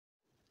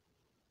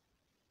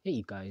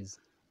Hey guys,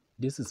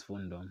 this is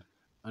Fundo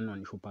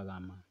on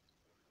Shupagama.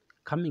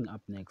 Coming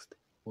up next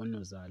on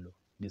Uzalo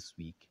this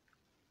week,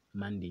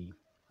 Monday,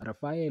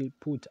 Raphael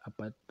put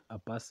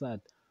Abbas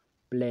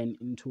plan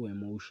into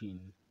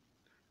emotion.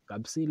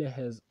 Gabisile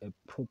has a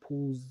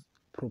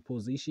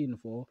proposition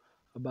for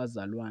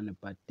Abazalwane,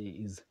 but there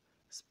is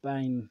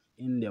spine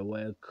in the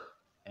work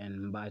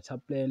and Mbata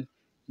plan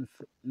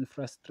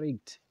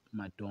infrastructure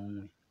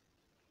Madongwe.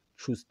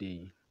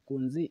 Tuesday,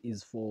 Nkunzi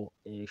is for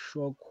a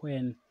shock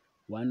when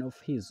one of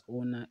his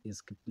owner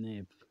is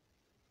kidnapped.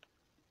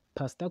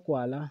 Pastor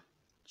Kwala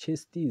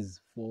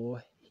chases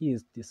for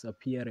his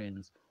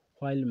disappearance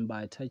while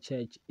Mbata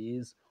Church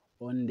is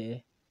on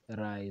the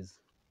rise.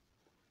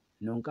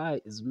 Nonka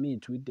is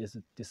met with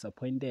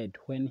disappointed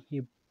when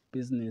his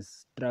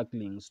business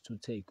struggling to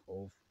take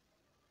off.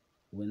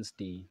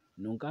 Wednesday,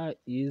 Nonka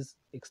is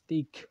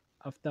ecstatic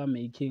after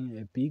making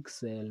a big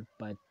sale,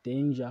 but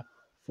danger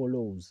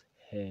follows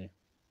her.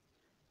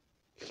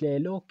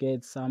 Hlelo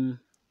gets some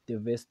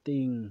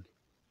devastating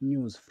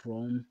news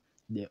from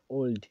the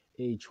old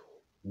age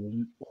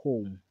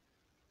home.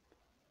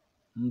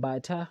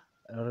 Mbata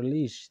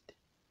released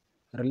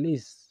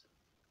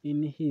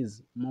in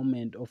his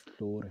moment of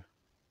glory.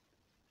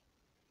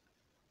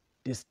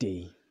 This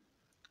day,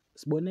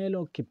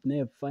 Sibonelo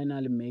kidnapped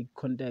finally make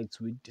contact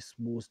with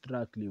Sbu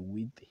struggling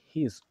with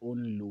his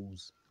own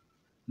loss.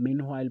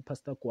 Meanwhile,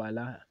 Pastor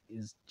Kwala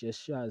is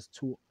gestures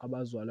to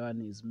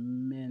Abazalwane is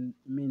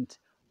meant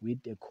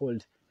with a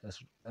cold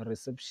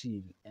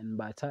reception, and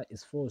Bata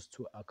is forced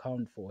to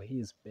account for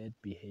his bad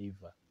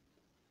behavior.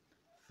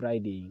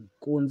 Friday,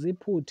 Nkunzi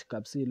put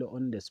Gabisile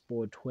on the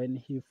spot when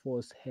he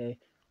forced her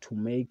to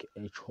make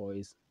a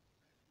choice.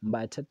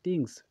 Mbata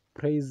thinks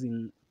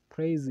praising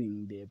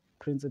the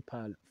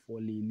principal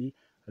for Lily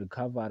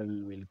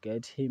recovering will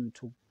get him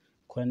to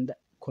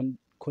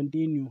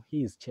continue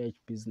his church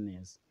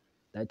business.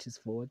 That is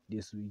for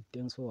this week.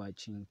 Thanks for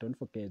watching. Don't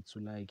forget to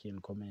like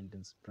and comment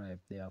and subscribe.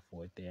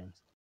 Therefore, thanks.